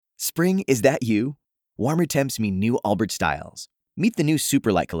Spring, is that you? Warmer temps mean new Allbirds styles. Meet the new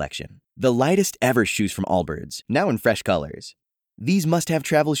Superlight collection, the lightest ever shoes from Allbirds, now in fresh colors. These must-have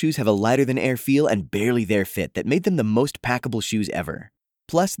travel shoes have a lighter-than-air feel and barely there fit that made them the most packable shoes ever.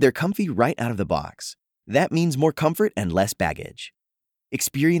 Plus, they're comfy right out of the box. That means more comfort and less baggage.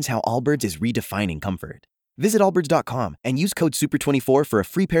 Experience how Allbirds is redefining comfort. Visit allbirds.com and use code SUPER24 for a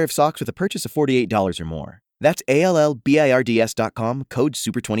free pair of socks with a purchase of $48 or more. That's ALLBIRDS.com, code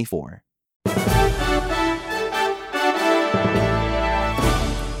SUPER24.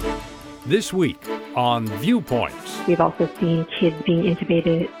 This week on Viewpoints. We've also seen kids being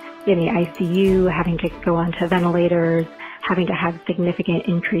intubated in the ICU, having to go onto ventilators, having to have significant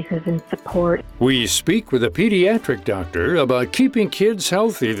increases in support. We speak with a pediatric doctor about keeping kids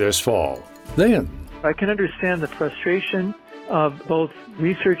healthy this fall. Then, I can understand the frustration of both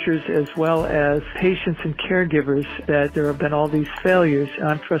researchers as well as patients and caregivers that there have been all these failures.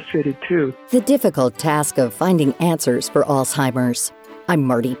 I'm frustrated too. The difficult task of finding answers for Alzheimer's. I'm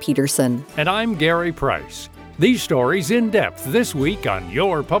Marty Peterson. And I'm Gary Price. These stories in depth this week on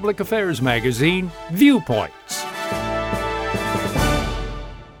your public affairs magazine, Viewpoints.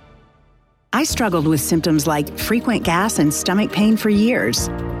 I struggled with symptoms like frequent gas and stomach pain for years.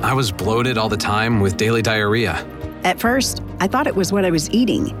 I was bloated all the time with daily diarrhea. At first, I thought it was what I was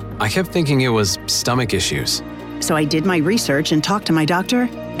eating. I kept thinking it was stomach issues. So I did my research and talked to my doctor,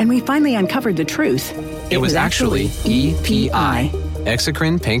 and we finally uncovered the truth. It was actually EPI.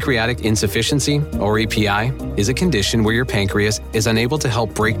 Exocrine pancreatic insufficiency, or EPI, is a condition where your pancreas is unable to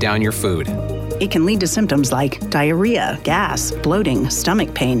help break down your food. It can lead to symptoms like diarrhea, gas, bloating,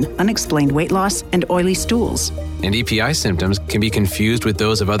 stomach pain, unexplained weight loss, and oily stools. And EPI symptoms can be confused with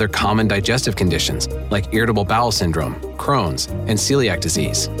those of other common digestive conditions, like irritable bowel syndrome, Crohn's, and celiac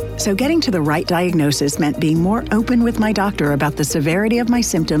disease. So getting to the right diagnosis meant being more open with my doctor about the severity of my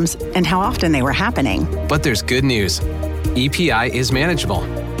symptoms and how often they were happening. But there's good news. EPI is manageable,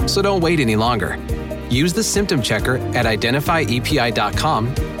 so don't wait any longer. Use the symptom checker at identifyepi.com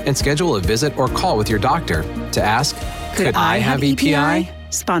and schedule a visit or call with your doctor to ask, could I have EPI?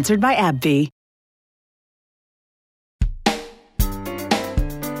 Sponsored by AbbVie.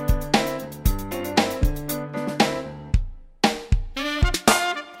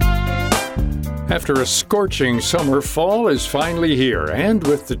 After a scorching summer, fall is finally here, and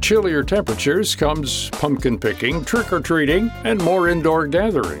with the chillier temperatures comes pumpkin picking, trick-or-treating, and more indoor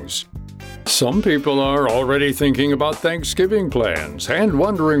gatherings. Some people are already thinking about Thanksgiving plans and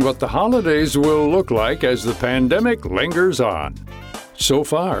wondering what the holidays will look like as the pandemic lingers on. So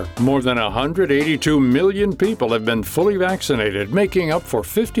far, more than 182 million people have been fully vaccinated, making up for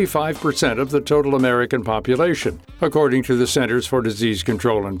 55% of the total American population, according to the Centers for Disease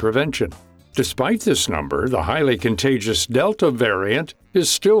Control and Prevention. Despite this number, the highly contagious Delta variant is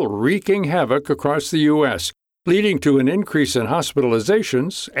still wreaking havoc across the U.S., leading to an increase in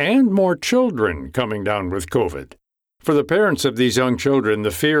hospitalizations and more children coming down with COVID. For the parents of these young children, the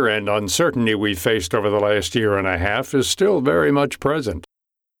fear and uncertainty we've faced over the last year and a half is still very much present.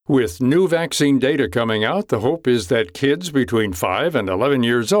 With new vaccine data coming out, the hope is that kids between 5 and 11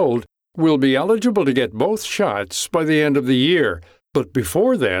 years old will be eligible to get both shots by the end of the year. But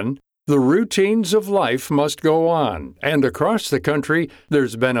before then, the routines of life must go on, and across the country,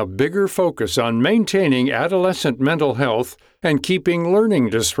 there's been a bigger focus on maintaining adolescent mental health and keeping learning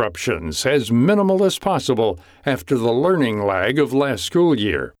disruptions as minimal as possible after the learning lag of last school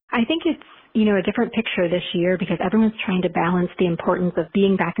year. I think it's, a different picture this year because everyone's trying to balance the importance of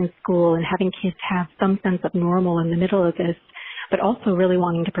being back in school and having kids have some sense of normal in the middle of this, but also really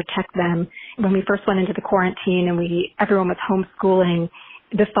wanting to protect them. When we first went into the quarantine and everyone was homeschooling,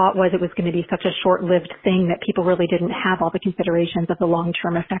 the thought was it was going to be such a short-lived thing that people really didn't have all the considerations of the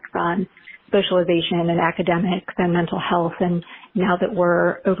long-term effects on socialization and academics and mental health. And now that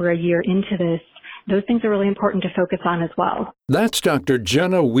we're over a year into this, those things are really important to focus on as well. That's Dr.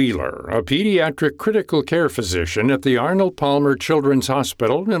 Jenna Wheeler, a pediatric critical care physician at the Arnold Palmer Children's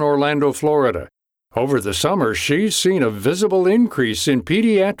Hospital in Orlando, Florida. Over the summer, she's seen a visible increase in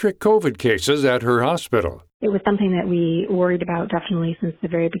pediatric COVID cases at her hospital. It was something that we worried about definitely since the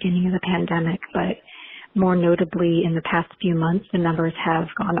very beginning of the pandemic, but more notably in the past few months, the numbers have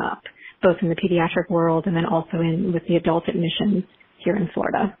gone up, both in the pediatric world and then also with the adult admissions here in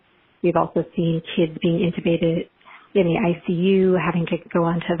Florida. We've also seen kids being intubated in the ICU, having to go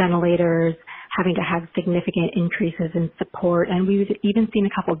onto ventilators, having to have significant increases in support, and we've even seen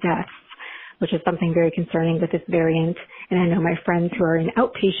a couple deaths, which is something very concerning with this variant. And I know my friends who are in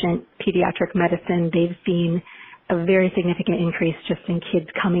outpatient pediatric medicine, they've seen a very significant increase just in kids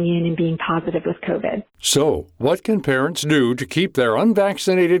coming in and being positive with COVID. So, what can parents do to keep their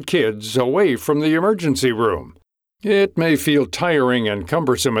unvaccinated kids away from the emergency room? It may feel tiring and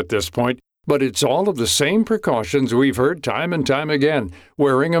cumbersome at this point, but it's all of the same precautions we've heard time and time again.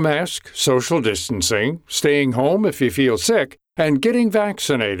 Wearing a mask, social distancing, staying home if you feel sick, and getting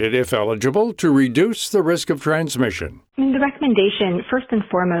vaccinated if eligible to reduce the risk of transmission. The recommendation, first and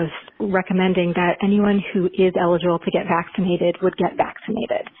foremost, recommending that anyone who is eligible to get vaccinated would get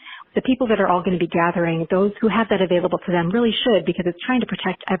vaccinated. The people that are all going to be gathering, those who have that available to them really should, because it's trying to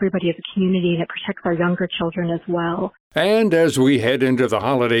protect everybody as a community and it protects our younger children as well. And as we head into the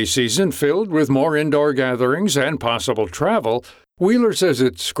holiday season filled with more indoor gatherings and possible travel, Wheeler says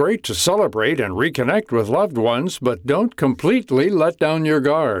it's great to celebrate and reconnect with loved ones, but don't completely let down your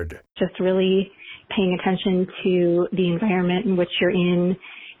guard. Just really paying attention to the environment in which you're in,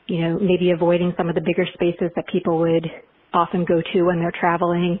 maybe avoiding some of the bigger spaces that people would often go to when they're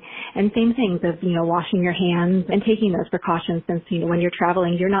traveling, and same things of, washing your hands and taking those precautions since, when you're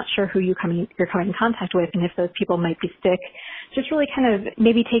traveling, you're not sure who you're coming in contact with and if those people might be sick. Just really kind of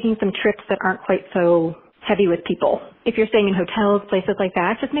maybe taking some trips that aren't quite so heavy with people. If you're staying in hotels, places like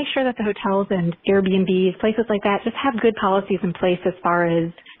that, just make sure that the hotels and Airbnbs, places like that, just have good policies in place as far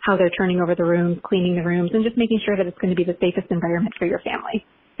as how they're turning over the rooms, cleaning the rooms, and just making sure that it's going to be the safest environment for your family.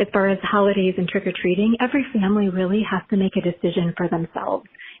 As far as holidays and trick-or-treating, every family really has to make a decision for themselves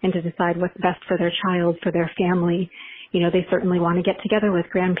and to decide what's best for their child, for their family. They certainly want to get together with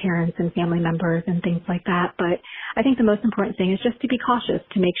grandparents and family members and things like that. But I think the most important thing is just to be cautious,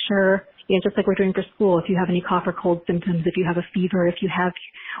 to make sure, just like we're doing for school, if you have any cough or cold symptoms, if you have a fever, if you have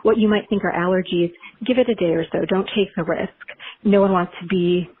what you might think are allergies, give it a day or so. Don't take the risk. No one wants to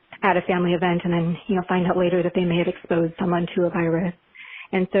be at a family event and then, find out later that they may have exposed someone to a virus.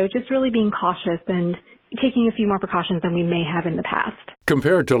 And so just really being cautious and taking a few more precautions than we may have in the past.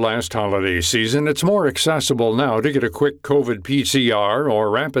 Compared to last holiday season, it's more accessible now to get a quick COVID PCR or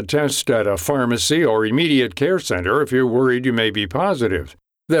rapid test at a pharmacy or immediate care center if you're worried you may be positive.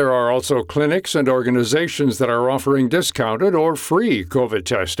 There are also clinics and organizations that are offering discounted or free COVID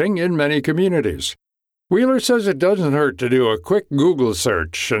testing in many communities. Wheeler says it doesn't hurt to do a quick Google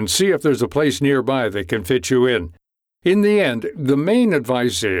search and see if there's a place nearby that can fit you in. In the end, the main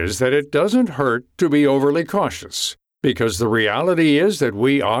advice is that it doesn't hurt to be overly cautious, because the reality is that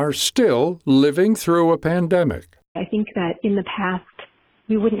we are still living through a pandemic. I think that in the past,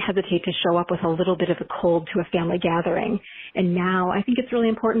 we wouldn't hesitate to show up with a little bit of a cold to a family gathering. And now I think it's really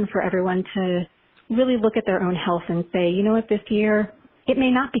important for everyone to really look at their own health and say, you know what, this year, it may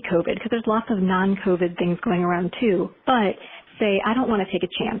not be COVID, because there's lots of non-COVID things going around too. But say, I don't want to take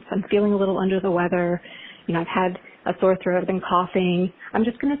a chance. I'm feeling a little under the weather. I've had a sore throat, I've been coughing. I'm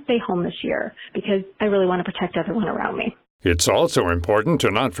just going to stay home this year because I really want to protect everyone around me. It's also important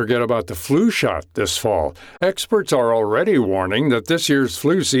to not forget about the flu shot this fall. Experts are already warning that this year's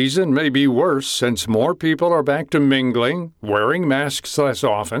flu season may be worse since more people are back to mingling, wearing masks less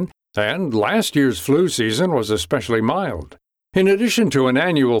often, and last year's flu season was especially mild. In addition to an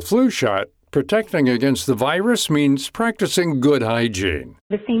annual flu shot, protecting against the virus means practicing good hygiene.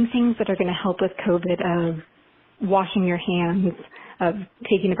 The same things that are going to help with COVID of washing your hands, of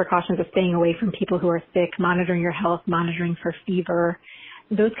taking the precautions of staying away from people who are sick, monitoring your health, monitoring for fever,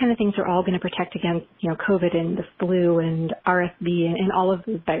 those kind of things are all going to protect against, COVID and the flu and RSV and all of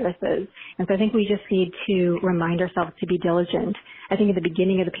those viruses. And so I think we just need to remind ourselves to be diligent. I think at the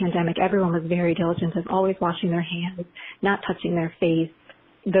beginning of the pandemic, everyone was very diligent of always washing their hands, not touching their face,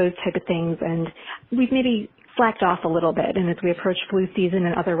 those type of things. And we've maybe slacked off a little bit. And as we approach flu season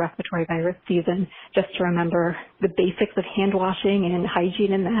and other respiratory virus season, just to remember the basics of hand washing and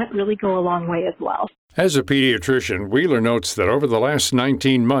hygiene, and that really go a long way as well. As a pediatrician, Wheeler notes that over the last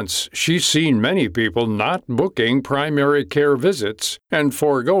 19 months, she's seen many people not booking primary care visits and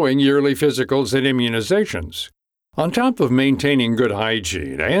foregoing yearly physicals and immunizations. On top of maintaining good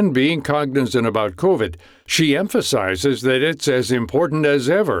hygiene and being cognizant about COVID, she emphasizes that it's as important as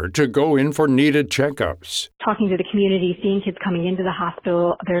ever to go in for needed checkups. Talking to the community, seeing kids coming into the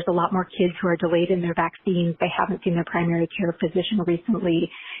hospital, there's a lot more kids who are delayed in their vaccines. They haven't seen their primary care physician recently.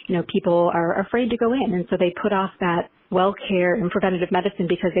 People are afraid to go in, and so they put off that well care and preventative medicine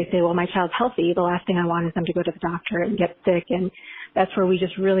because they say, well, my child's healthy. The last thing I want is them to go to the doctor and get sick. And that's where we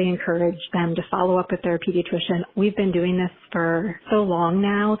just really encourage them to follow up with their pediatrician. We've been doing this for so long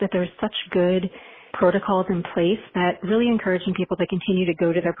now that there's such good protocols in place that really encouraging people to continue to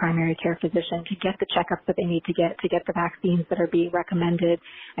go to their primary care physician to get the checkups that they need to get the vaccines that are being recommended.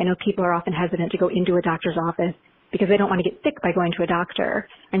 I know people are often hesitant to go into a doctor's office because they don't want to get sick by going to a doctor.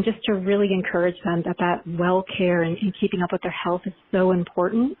 And just to really encourage them that well care and keeping up with their health is so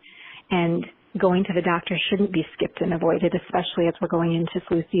important. And going to the doctor shouldn't be skipped and avoided, especially as we're going into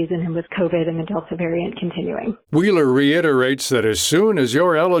flu season and with COVID and the Delta variant continuing. Wheeler reiterates that as soon as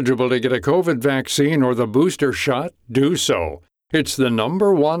you're eligible to get a COVID vaccine or the booster shot, do so. It's the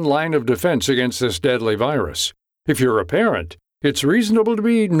number one line of defense against this deadly virus. If you're a parent, it's reasonable to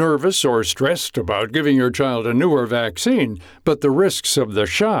be nervous or stressed about giving your child a newer vaccine, but the risks of the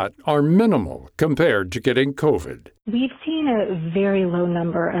shot are minimal compared to getting COVID. We've seen a very low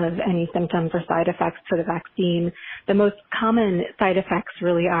number of any symptoms or side effects for the vaccine. The most common side effects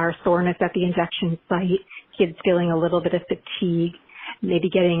really are soreness at the injection site, kids feeling a little bit of fatigue, maybe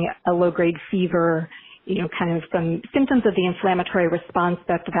getting a low-grade fever, kind of some symptoms of the inflammatory response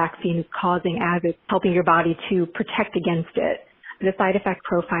that the vaccine is causing as it's helping your body to protect against it. The side effect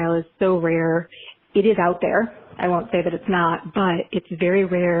profile is so rare. It is out there. I won't say that it's not, but it's very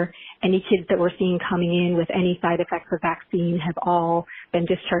rare. Any kids that we're seeing coming in with any side effects of vaccine have all been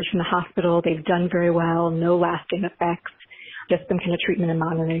discharged from the hospital. They've done very well, no lasting effects, just some kind of treatment and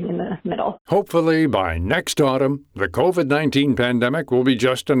monitoring in the middle. Hopefully, by next autumn, the COVID-19 pandemic will be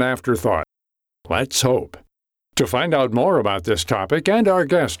just an afterthought. Let's hope. To find out more about this topic and our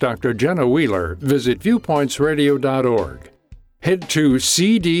guest, Dr. Jenna Wheeler, visit viewpointsradio.org. Head to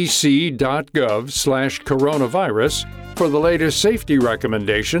cdc.gov/coronavirus for the latest safety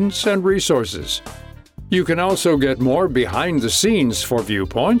recommendations and resources. You can also get more behind the scenes for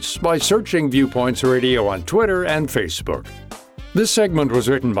Viewpoints by searching Viewpoints Radio on Twitter and Facebook. This segment was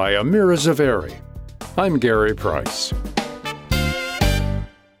written by Amira Zaveri. I'm Gary Price.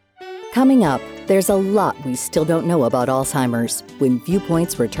 Coming up, there's a lot we still don't know about Alzheimer's when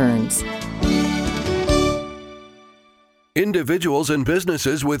Viewpoints returns. Individuals and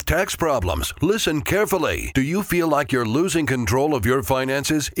businesses with tax problems, listen carefully. Do you feel like you're losing control of your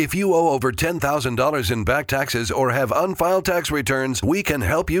finances? If you owe over $10,000 in back taxes or have unfiled tax returns, we can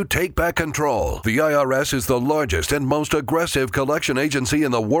help you take back control. The IRS is the largest and most aggressive collection agency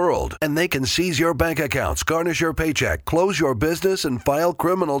in the world, and they can seize your bank accounts, garnish your paycheck, close your business, and file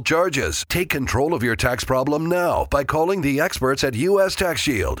criminal charges. Take control of your tax problem now by calling the experts at U.S. Tax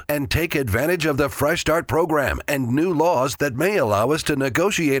Shield and take advantage of the Fresh Start program and new laws that may allow us to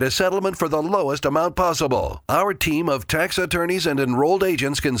negotiate a settlement for the lowest amount possible. Our team of tax attorneys and enrolled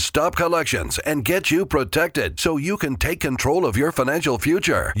agents can stop collections and get you protected so you can take control of your financial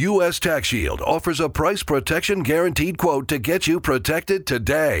future. U.S. Tax Shield offers a price protection guaranteed quote to get you protected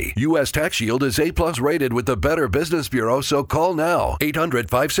today. U.S. Tax Shield is A+ rated with the Better Business Bureau, so call now.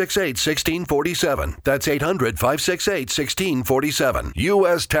 800-568-1647. That's 800-568-1647.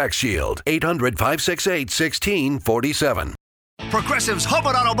 U.S. Tax Shield. 800-568-1647. Progressive's Home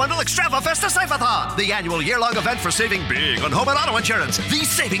and Auto Bundle Extrava-Festa Save-A-Thon, the annual year-long event for saving big on home and auto insurance.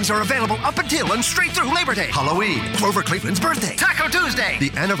 These savings are available up until and straight through Labor Day, Halloween, Grover Cleveland's birthday, Taco Tuesday, the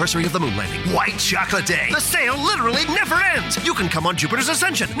anniversary of the moon landing, White Chocolate Day. The sale literally never ends. You can come on Jupiter's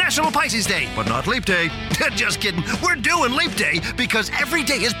Ascension, National Pisces Day, but not Leap Day. Just kidding. We're doing Leap Day because every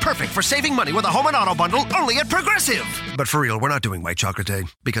day is perfect for saving money with a Home and Auto Bundle only at Progressive. But for real, we're not doing White Chocolate Day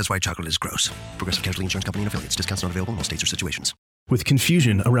because white chocolate is gross. Progressive Casualty Insurance Company and affiliates. Discounts not available in all states or situations. With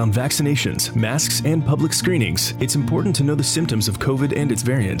confusion around vaccinations, masks, and public screenings, it's important to know the symptoms of COVID and its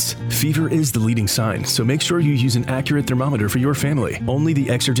variants. Fever is the leading sign, so make sure you use an accurate thermometer for your family. Only the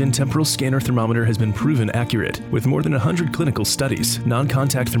Exergen temporal scanner thermometer has been proven accurate. With more than 100 clinical studies,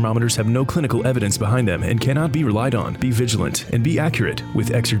 non-contact thermometers have no clinical evidence behind them and cannot be relied on. Be vigilant and be accurate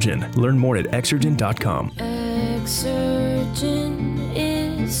with Exergen. Learn more at Exergen.com. Exergen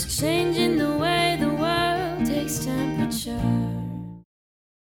is changing the way the world takes temperature.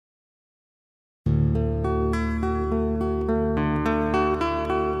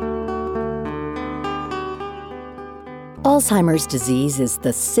 Alzheimer's disease is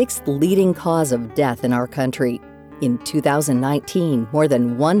the 6th leading cause of death in our country. In 2019, more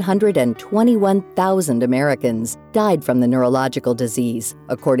than 121,000 Americans died from the neurological disease,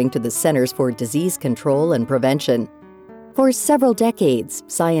 according to the Centers for Disease Control and Prevention. For several decades,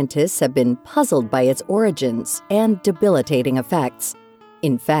 scientists have been puzzled by its origins and debilitating effects.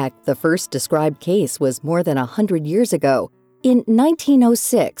 In fact, the first described case was more than 100 years ago, in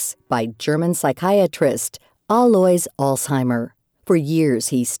 1906, by German psychiatrist Alois Alzheimer. For years,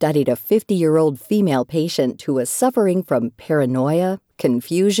 he studied a 50-year-old female patient who was suffering from paranoia,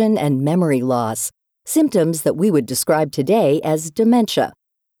 confusion, and memory loss, symptoms that we would describe today as dementia.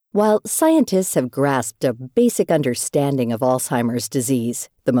 While scientists have grasped a basic understanding of Alzheimer's disease,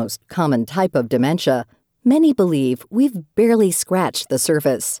 the most common type of dementia, many believe we've barely scratched the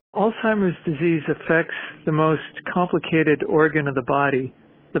surface. Alzheimer's disease affects the most complicated organ of the body,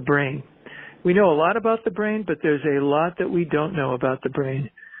 the brain. We know a lot about the brain, but there's a lot that we don't know about the brain.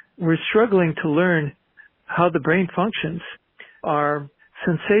 We're struggling to learn how the brain functions. Our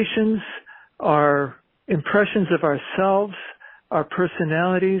sensations, our impressions of ourselves, our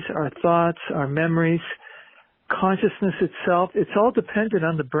personalities, our thoughts, our memories, consciousness itself, it's all dependent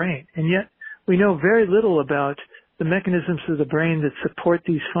on the brain. And yet we know very little about the mechanisms of the brain that support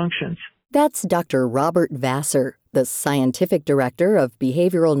these functions. That's Dr. Robert Vassar, the scientific director of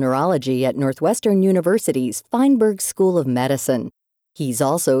behavioral neurology at Northwestern University's Feinberg School of Medicine. He's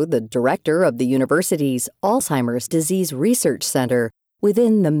also the director of the university's Alzheimer's Disease Research Center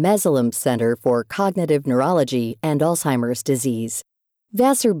within the Mesolem Center for Cognitive Neurology and Alzheimer's Disease.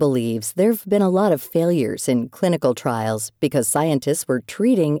 Vassar believes there have been a lot of failures in clinical trials because scientists were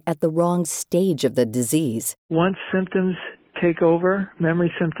treating at the wrong stage of the disease. Once symptoms take over,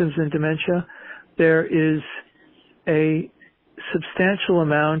 memory symptoms and dementia, there is a substantial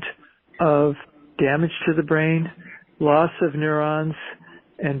amount of damage to the brain, loss of neurons,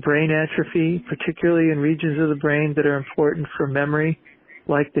 and brain atrophy, particularly in regions of the brain that are important for memory,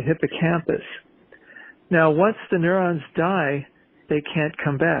 like the hippocampus. Now, once the neurons die, they can't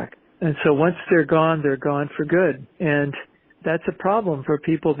come back. And so once they're gone for good. And that's a problem for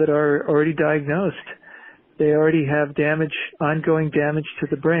people that are already diagnosed. They already have damage, ongoing damage to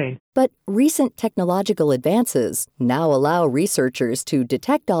the brain. But recent technological advances now allow researchers to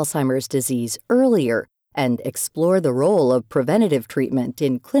detect Alzheimer's disease earlier and explore the role of preventative treatment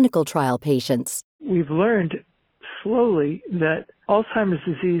in clinical trial patients. We've learned slowly that Alzheimer's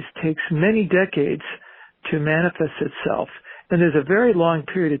disease takes many decades to manifest itself. And there's a very long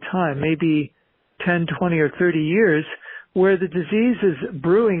period of time, maybe 10, 20, or 30 years, where the disease is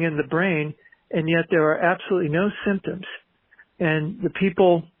brewing in the brain, and yet there are absolutely no symptoms. And the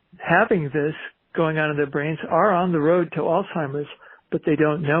people having this going on in their brains are on the road to Alzheimer's, but they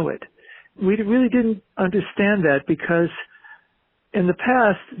don't know it. We really didn't understand that because in the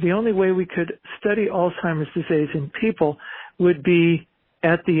past, the only way we could study Alzheimer's disease in people would be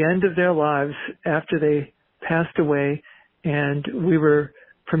at the end of their lives after they passed away, and we were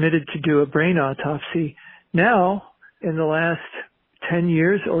permitted to do a brain autopsy. Now, in the last 10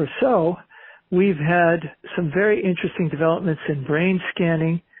 years or so, we've had some very interesting developments in brain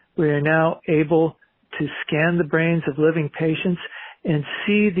scanning. We are now able to scan the brains of living patients and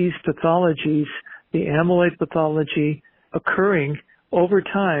see these pathologies, the amyloid pathology, occurring over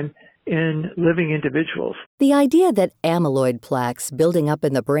time in living individuals. The idea that amyloid plaques building up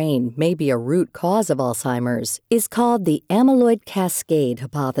in the brain may be a root cause of Alzheimer's is called the amyloid cascade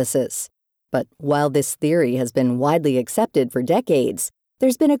hypothesis. But while this theory has been widely accepted for decades,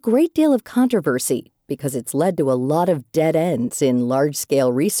 there's been a great deal of controversy because it's led to a lot of dead ends in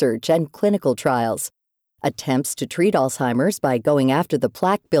large-scale research and clinical trials. Attempts to treat Alzheimer's by going after the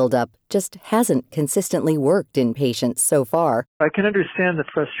plaque buildup just hasn't consistently worked in patients so far. I can understand the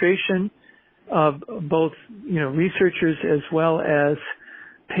frustration of both, researchers as well as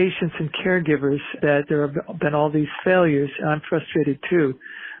patients and caregivers that there have been all these failures. I'm frustrated too.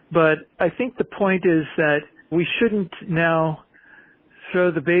 But I think the point is that we shouldn't now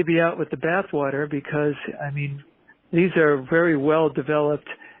throw the baby out with the bathwater because, these are very well-developed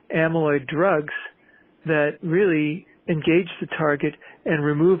amyloid drugs that really engage the target and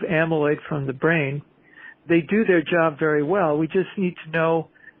remove amyloid from the brain. They do their job very well. We just need to know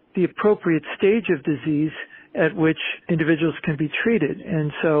the appropriate stage of disease at which individuals can be treated.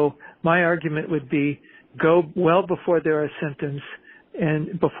 And so my argument would be go well before there are symptoms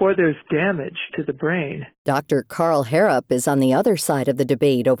and before there's damage to the brain. Dr. Carl Harrop is on the other side of the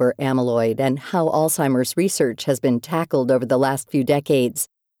debate over amyloid and how Alzheimer's research has been tackled over the last few decades.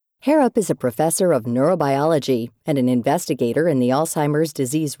 Harrop is a professor of neurobiology and an investigator in the Alzheimer's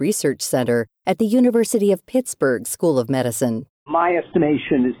Disease Research Center at the University of Pittsburgh School of Medicine. My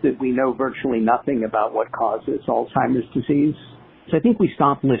estimation is that we know virtually nothing about what causes Alzheimer's disease. So I think we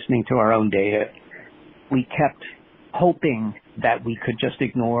stopped listening to our own data. We kept hoping that we could just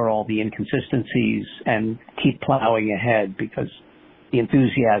ignore all the inconsistencies and keep plowing ahead because the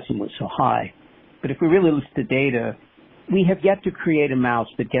enthusiasm was so high. But if we really look at the data, we have yet to create a mouse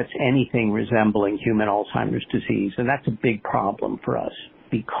that gets anything resembling human Alzheimer's disease, and that's a big problem for us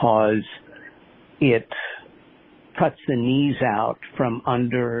because it cuts the knees out from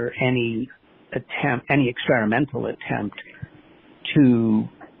under any experimental attempt to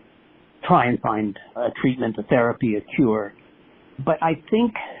try and find a treatment, a therapy, a cure. But I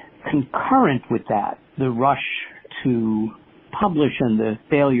think concurrent with that, the rush to publish and the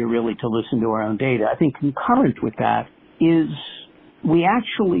failure really to listen to our own data, I think concurrent with that is we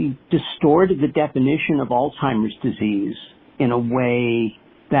actually distorted the definition of Alzheimer's disease in a way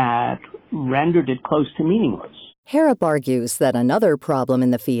that rendered it close to meaningless. Harrop argues that another problem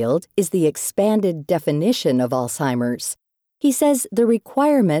in the field is the expanded definition of Alzheimer's. He says the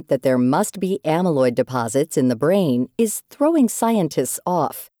requirement that there must be amyloid deposits in the brain is throwing scientists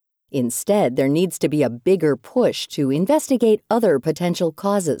off. Instead, there needs to be a bigger push to investigate other potential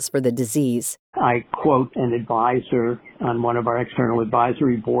causes for the disease. I quote an advisor on one of our external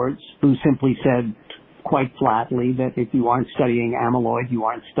advisory boards who simply said quite flatly that if you aren't studying amyloid, you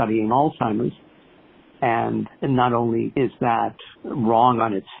aren't studying Alzheimer's. And not only is that wrong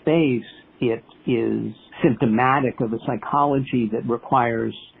on its face, it is symptomatic of a psychology that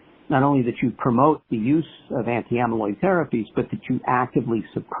requires not only that you promote the use of anti-amyloid therapies, but that you actively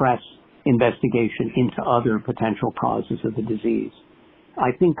suppress investigation into other potential causes of the disease.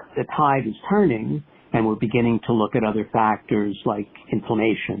 I think the tide is turning, and we're beginning to look at other factors like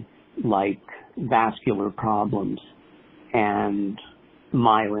inflammation, like vascular problems, and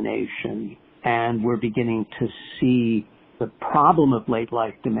myelination. And we're beginning to see the problem of late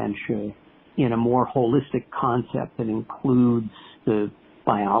life dementia in a more holistic concept that includes the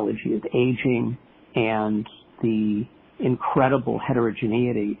biology of aging and the incredible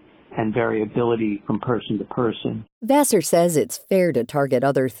heterogeneity and variability from person to person. Vassar says it's fair to target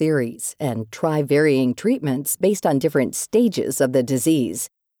other theories and try varying treatments based on different stages of the disease.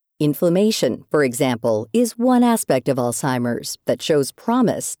 Inflammation, for example, is one aspect of Alzheimer's that shows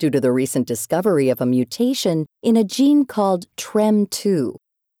promise due to the recent discovery of a mutation in a gene called TREM2.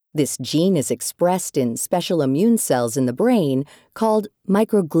 This gene is expressed in special immune cells in the brain called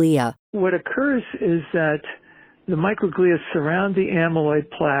microglia. What occurs is that the microglia surround the amyloid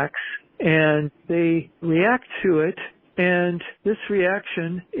plaques and they react to it, and this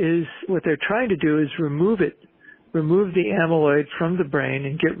reaction is what they're trying to do is remove the amyloid from the brain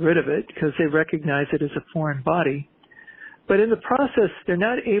and get rid of it because they recognize it as a foreign body. But in the process, they're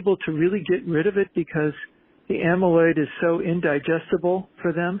not able to really get rid of it because the amyloid is so indigestible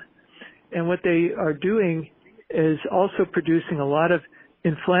for them. And what they are doing is also producing a lot of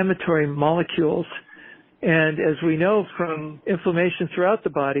inflammatory molecules. And as we know from inflammation throughout the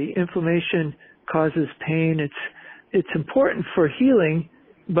body, inflammation causes pain. It's important for healing,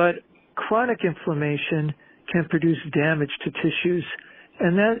 but chronic inflammation can produce damage to tissues.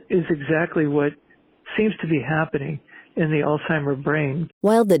 And that is exactly what seems to be happening in the Alzheimer brain.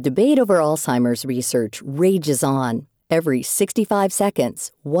 While the debate over Alzheimer's research rages on, every 65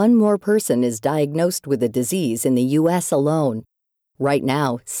 seconds, one more person is diagnosed with the disease in the U.S. alone. Right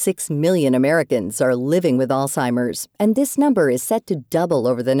now, 6 million Americans are living with Alzheimer's, and this number is set to double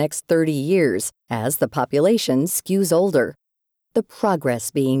over the next 30 years as the population skews older. The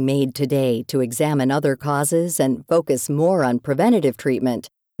progress being made today to examine other causes and focus more on preventative treatment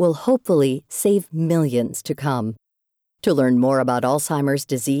will hopefully save millions to come. To learn more about Alzheimer's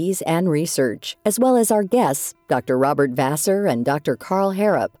disease and research, as well as our guests, Dr. Robert Vassar and Dr. Carl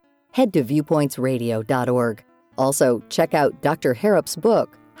Harrop, head to viewpointsradio.org. Also, check out Dr. Harrop's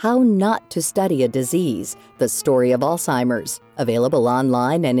book, How Not to Study a Disease, The Story of Alzheimer's, available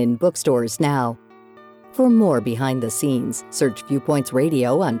online and in bookstores now. For more behind the scenes, search Viewpoints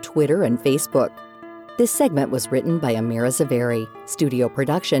Radio on Twitter and Facebook. This segment was written by Amira Zaveri. Studio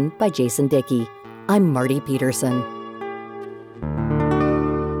production by Jason Dickey. I'm Marty Peterson.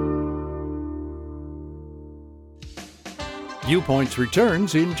 Viewpoints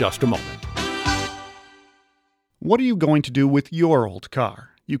returns in just a moment. What are you going to do with your old car?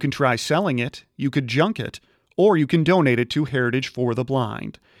 You can try selling it, you could junk it, or you can donate it to Heritage for the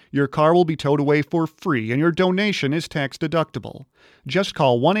Blind. Your car will be towed away for free, and your donation is tax deductible. Just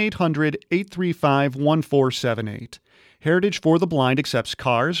call 1-800-835-1478. Heritage for the Blind accepts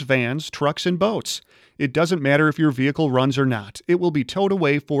cars, vans, trucks, and boats. It doesn't matter if your vehicle runs or not. It will be towed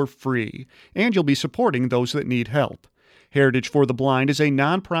away for free, and you'll be supporting those that need help. Heritage for the Blind is a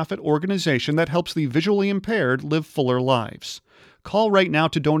nonprofit organization that helps the visually impaired live fuller lives. Call right now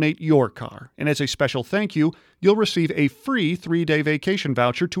to donate your car, and as a special thank you, you'll receive a free 3-day vacation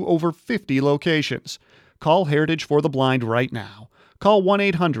voucher to over 50 locations. Call Heritage for the Blind right now. Call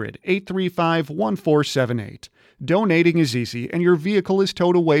 1-800-835-1478. Donating is easy, and your vehicle is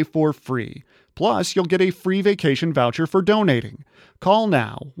towed away for free. Plus, you'll get a free vacation voucher for donating. Call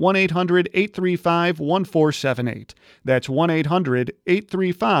now, 1-800-835-1478. That's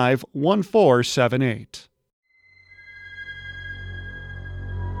 1-800-835-1478.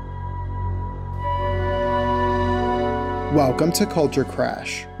 Welcome to Culture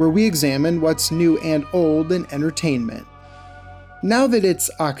Crash, where we examine what's new and old in entertainment. Now that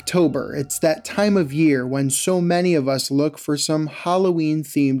it's October, it's that time of year when so many of us look for some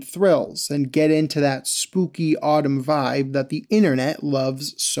Halloween-themed thrills and get into that spooky autumn vibe that the internet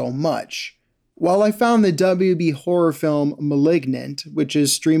loves so much. While I found the WB horror film *Malignant*, which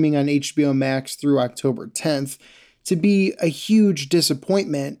is streaming on HBO Max through October 10th, to be a huge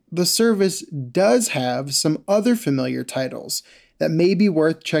disappointment, the service does have some other familiar titles that may be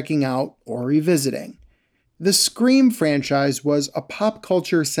worth checking out or revisiting. The Scream franchise was a pop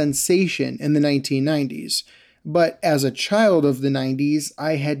culture sensation in the 1990s, but as a child of the 90s,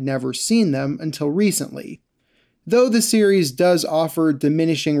 I had never seen them until recently. Though the series does offer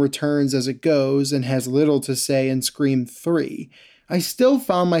diminishing returns as it goes and has little to say in Scream 3, I still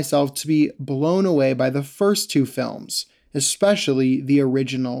found myself to be blown away by the first two films, especially the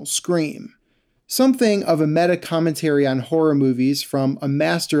original Scream. Something of a meta-commentary on horror movies from a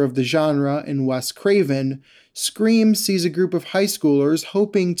master of the genre in Wes Craven, Scream sees a group of high schoolers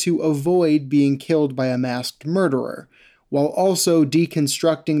hoping to avoid being killed by a masked murderer, while also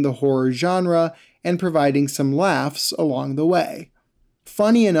deconstructing the horror genre and providing some laughs along the way.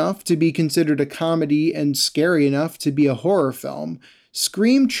 Funny enough to be considered a comedy and scary enough to be a horror film,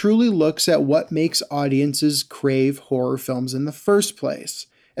 Scream truly looks at what makes audiences crave horror films in the first place,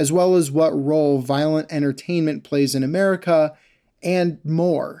 as well as what role violent entertainment plays in America, and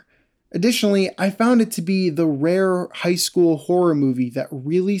more. Additionally, I found it to be the rare high school horror movie that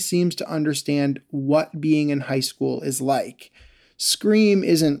really seems to understand what being in high school is like. Scream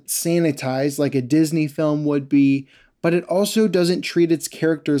isn't sanitized like a Disney film would be, but it also doesn't treat its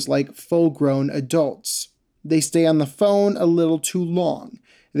characters like full-grown adults. They stay on the phone a little too long.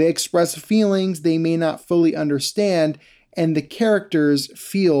 They express feelings they may not fully understand, and the characters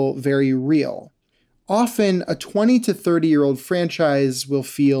feel very real. Often, a 20 to 30-year-old franchise will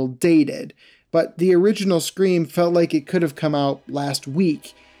feel dated, but the original Scream felt like it could have come out last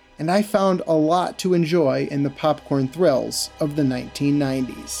week, and I found a lot to enjoy in the popcorn thrills of the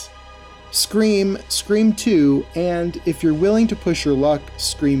 1990s. Scream, Scream 2, and if you're willing to push your luck,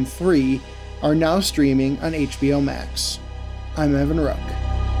 Scream 3, are now streaming on HBO Max. I'm Evan Rook.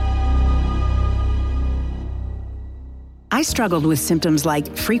 I struggled with symptoms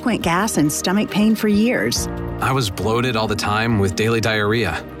like frequent gas and stomach pain for years. I was bloated all the time with daily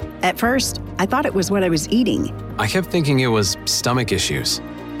diarrhea. At first, I thought it was what I was eating. I kept thinking it was stomach issues.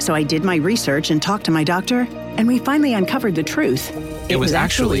 So I did my research and talked to my doctor, and we finally uncovered the truth. It was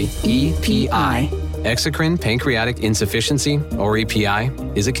actually EPI. Exocrine pancreatic insufficiency, or EPI,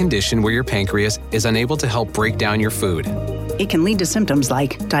 is a condition where your pancreas is unable to help break down your food. It can lead to symptoms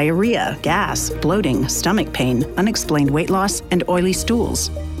like diarrhea, gas, bloating, stomach pain, unexplained weight loss, and oily stools.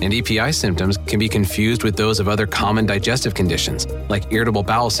 And EPI symptoms can be confused with those of other common digestive conditions, like irritable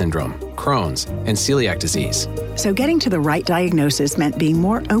bowel syndrome, Crohn's, and celiac disease. So getting to the right diagnosis meant being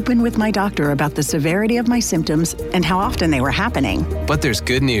more open with my doctor about the severity of my symptoms and how often they were happening. But there's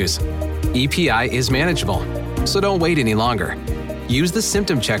good news. EPI is manageable, so don't wait any longer. Use the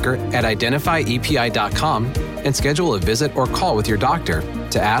symptom checker at identifyepi.com and schedule a visit or call with your doctor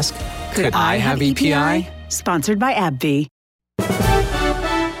to ask, could I have EPI? Sponsored by AbbVie.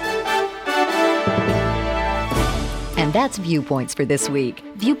 And that's Viewpoints for this week.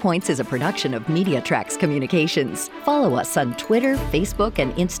 Viewpoints is a production of MediaTrax Communications. Follow us on Twitter, Facebook,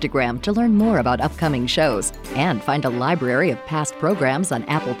 and Instagram to learn more about upcoming shows and find a library of past programs on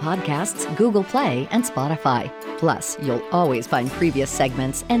Apple Podcasts, Google Play, and Spotify. Plus, you'll always find previous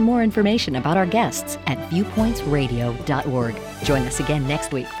segments and more information about our guests at viewpointsradio.org. Join us again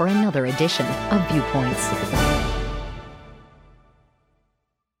next week for another edition of Viewpoints.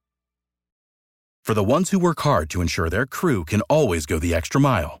 For the ones who work hard to ensure their crew can always go the extra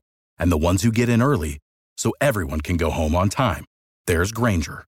mile, and the ones who get in early so everyone can go home on time, there's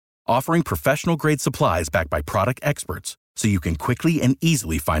Grainger, offering professional-grade supplies backed by product experts so you can quickly and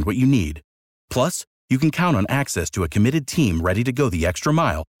easily find what you need. Plus, you can count on access to a committed team ready to go the extra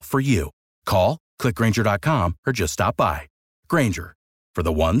mile for you. Call, click Grainger.com, or just stop by. Grainger, for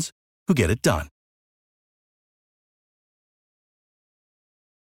the ones who get it done.